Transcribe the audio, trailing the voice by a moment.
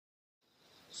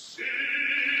Hey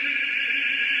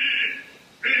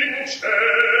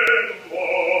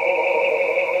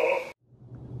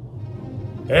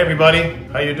everybody,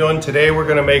 how you doing? Today we're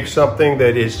gonna make something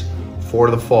that is for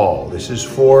the fall. This is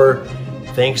for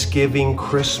Thanksgiving,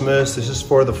 Christmas. This is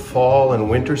for the fall and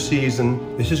winter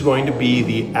season. This is going to be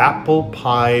the Apple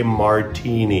Pie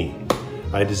Martini.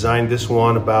 I designed this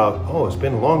one about, it's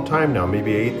been a long time now,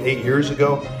 maybe eight years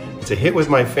ago. It's a hit with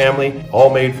my family, all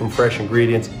made from fresh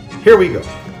ingredients. Here we go.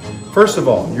 First of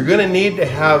all, you're gonna need to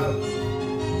have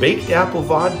baked apple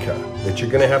vodka that you're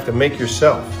gonna have to make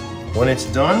yourself. When it's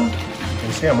done, you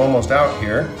can see I'm almost out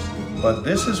here, but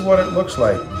this is what it looks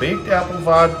like. Baked apple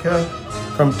vodka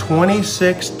from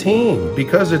 2016.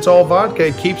 Because it's all vodka,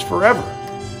 it keeps forever.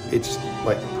 It's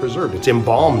like preserved, it's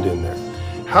embalmed in there.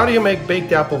 How do you make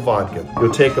baked apple vodka?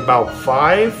 You'll take about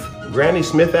 5 Granny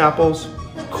Smith apples,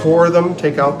 core them,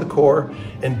 take out the core,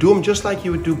 and do them just like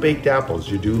you would do baked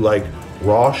apples. You do like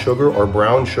raw sugar or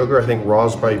brown sugar. I think raw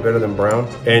is probably better than brown.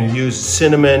 And use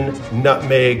cinnamon,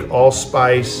 nutmeg,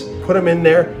 allspice. Put them in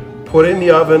there, put it in the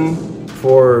oven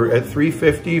at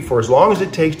 350 for as long as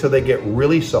it takes till they get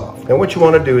really soft. And what you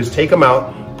want to do is take them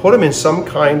out, put them in some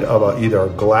kind of either a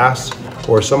glass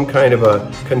or some kind of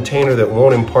a container that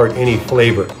won't impart any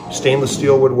flavor. Stainless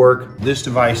steel would work. This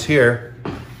device here,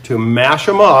 to mash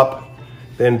them up,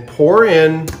 then pour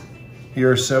in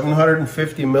your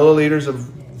 750 milliliters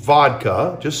of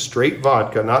vodka, just straight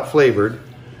vodka, not flavored,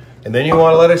 and then you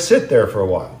want to let it sit there for a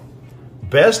while.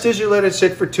 Best is you let it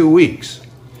sit for 2 weeks.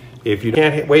 If you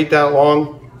can't wait that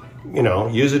long,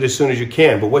 use it as soon as you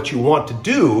can. But what you want to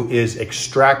do is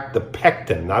extract the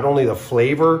pectin, not only the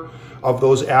flavor of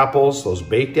those apples, those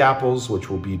baked apples,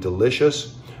 which will be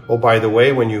delicious. Oh, by the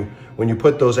way, when you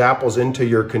put those apples into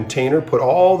your container, put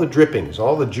all the drippings,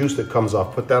 all the juice that comes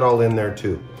off, put that all in there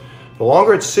too. The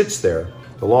longer it sits there,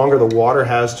 the longer the water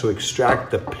has to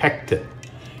extract the pectin.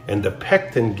 And the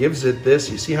pectin gives it this,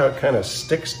 you see how it kind of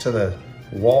sticks to the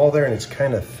wall there and it's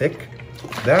kind of thick?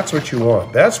 That's what you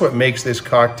want. That's what makes this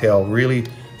cocktail really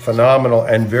phenomenal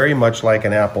and very much like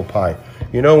an apple pie.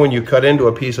 You know, when you cut into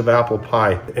a piece of apple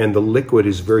pie and the liquid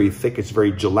is very thick, it's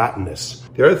very gelatinous.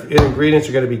 The other ingredients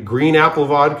are going to be green apple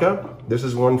vodka. This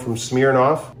is one from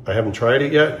Smirnoff. I haven't tried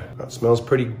it yet. It smells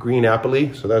pretty green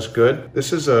apple-y, so that's good.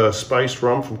 This is a spiced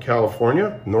rum from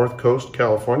California, North Coast,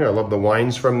 California. I love the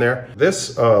wines from there.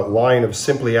 This line of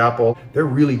Simply Apple, they're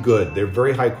really good. They're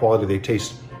very high quality. They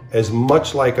taste as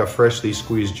much like a freshly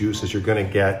squeezed juice as you're going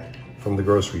to get from the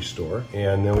grocery store.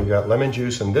 And then we've got lemon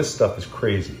juice, and this stuff is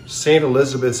crazy. St.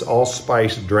 Elizabeth's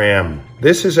Allspice Dram.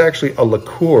 This is actually a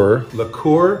liqueur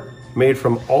made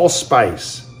from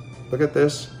allspice. Look at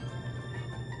this.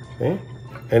 Okay?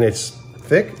 And it's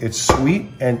thick, it's sweet,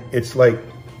 and it's like,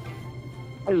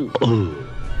 holy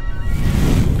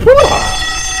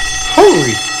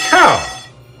cow!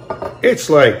 It's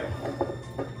like,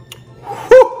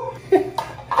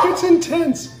 it's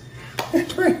intense.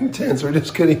 It's very intense. We're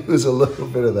just gonna use a little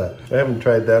bit of that. I haven't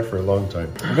tried that for a long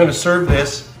time. We're gonna serve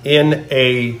this in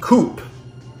a coupe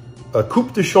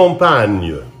de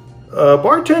champagne.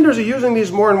 Bartenders are using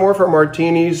these more and more for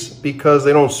martinis because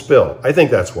they don't spill. I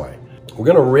think that's why. We're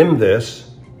gonna rim this.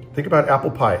 Think about apple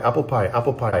pie, apple pie,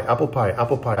 apple pie, apple pie,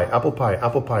 apple pie, apple pie,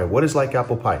 apple pie. What is like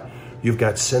apple pie? You've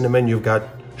got cinnamon, you've got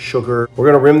sugar. We're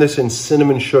gonna rim this in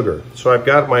cinnamon sugar. So I've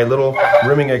got my little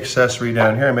rimming accessory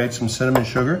down here. I made some cinnamon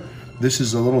sugar. This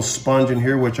is a little sponge in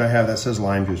here, which I have that says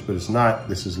lime juice, but it's not.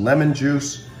 This is lemon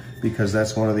juice because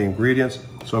that's one of the ingredients.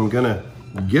 So I'm gonna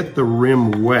get the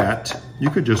rim wet. You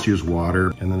could just use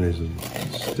water, and then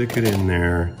stick it in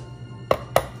there.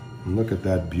 And look at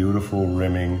that beautiful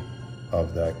rimming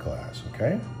of that glass,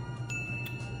 okay?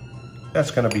 That's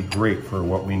gonna be great for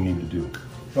what we need to do.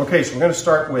 Okay, so we're gonna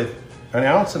start with 1.25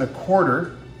 ounces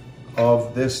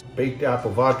of this baked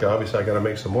apple vodka. Obviously, I gotta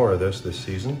make some more of this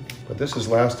season, but this has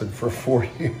lasted for 4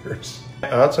 years.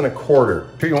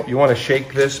 1.25 ounces. You wanna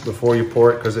shake this before you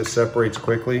pour it because it separates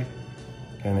quickly.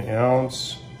 1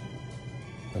 ounce,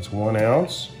 that's 1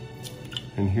 ounce.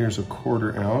 And here's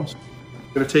 1/4 ounce.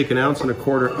 I'm gonna take 1.25 ounces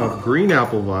of green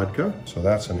apple vodka. So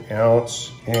that's 1.25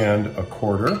 ounces.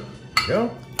 There you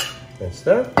go. That's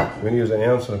that. We're gonna use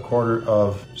 1.25 ounces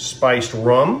of spiced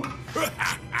rum.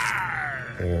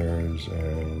 There's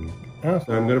an ounce.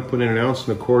 I'm gonna put in 1.25 ounces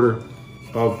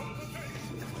of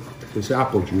this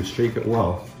apple juice. Shake it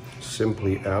well.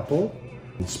 Simply Apple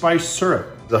and spiced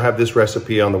syrup. They'll have this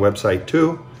recipe on the website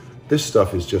too. This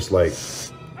stuff is just like,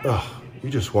 you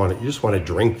just want to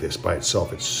drink this by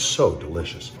itself. It's so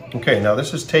delicious. Okay, now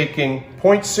this is taking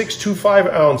 0.625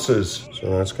 ounces. So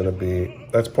that's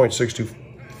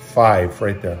 0.625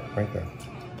 right there.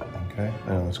 Okay,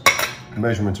 now let's The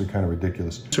measurements are kind of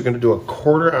ridiculous. So we're gonna do a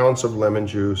 1/4 ounce of lemon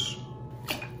juice,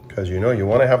 because you know you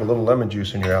wanna have a little lemon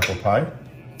juice in your apple pie.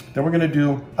 Then we're gonna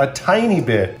do a tiny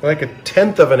bit, like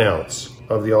 1/10 of an ounce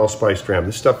of the Allspice Dram.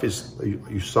 This stuff is,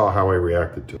 you saw how I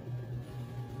reacted to it.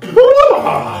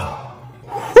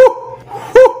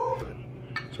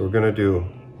 So we're gonna do,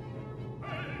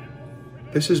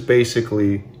 this is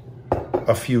basically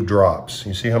a few drops.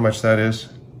 You see how much that is?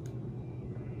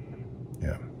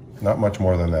 Yeah, not much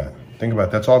more than that. Think about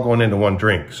it, that's all going into one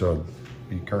drink, so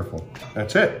be careful.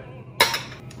 That's it.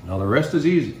 Now the rest is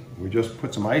easy. We just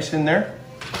put some ice in there.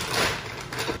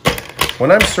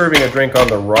 When I'm serving a drink on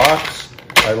the rocks,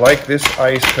 I like this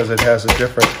ice because it has a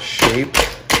different shape,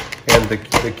 and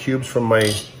the cubes from my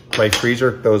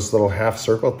freezer, those little half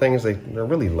circle things, they're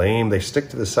really lame. They stick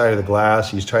to the side of the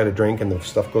glass. You try to drink and the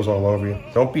stuff goes all over you.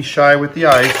 Don't be shy with the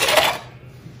ice.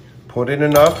 Put in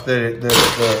enough that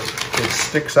it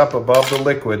sticks up above the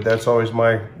liquid. That's always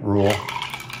my rule.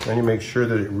 Then you make sure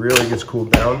that it really gets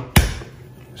cooled down.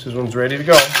 This is when it's ready to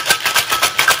go.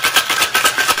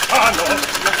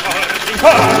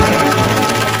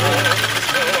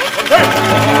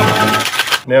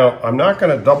 Now, I'm not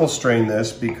going to double strain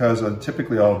this because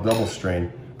typically I'll double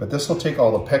strain, but this will take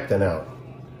all the pectin out.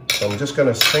 So I'm just going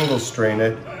to single strain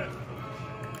it.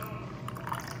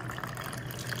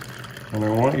 And I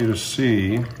want you to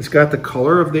see, it's got the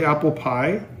color of the apple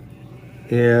pie,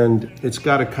 and it's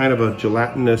got a kind of a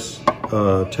gelatinous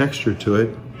texture to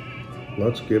it.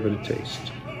 Let's give it a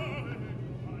taste.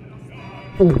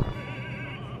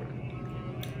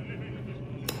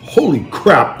 Holy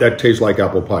crap, that tastes like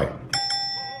apple pie.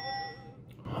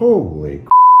 Holy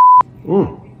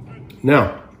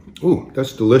Now,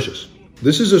 that's delicious.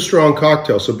 This is a strong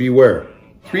cocktail, so beware.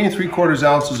 3 3/4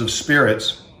 ounces of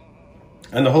spirits,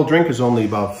 and the whole drink is only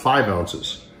about 5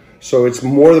 ounces. So it's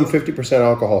more than 50%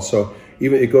 alcohol, so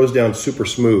even it goes down super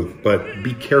smooth, but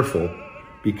be careful,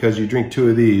 because you drink 2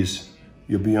 of these,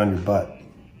 you'll be on your butt.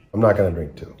 I'm not gonna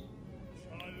drink 2.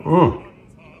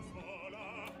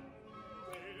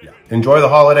 Yeah. Enjoy the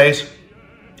holidays.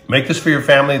 Make this for your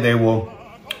family. They will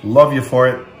love you for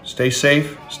it. Stay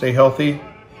safe, stay healthy.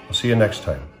 I'll see you next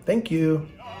time. Thank you.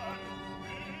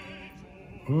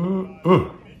 I'm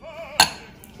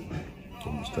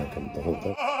just drinking the whole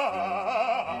thing.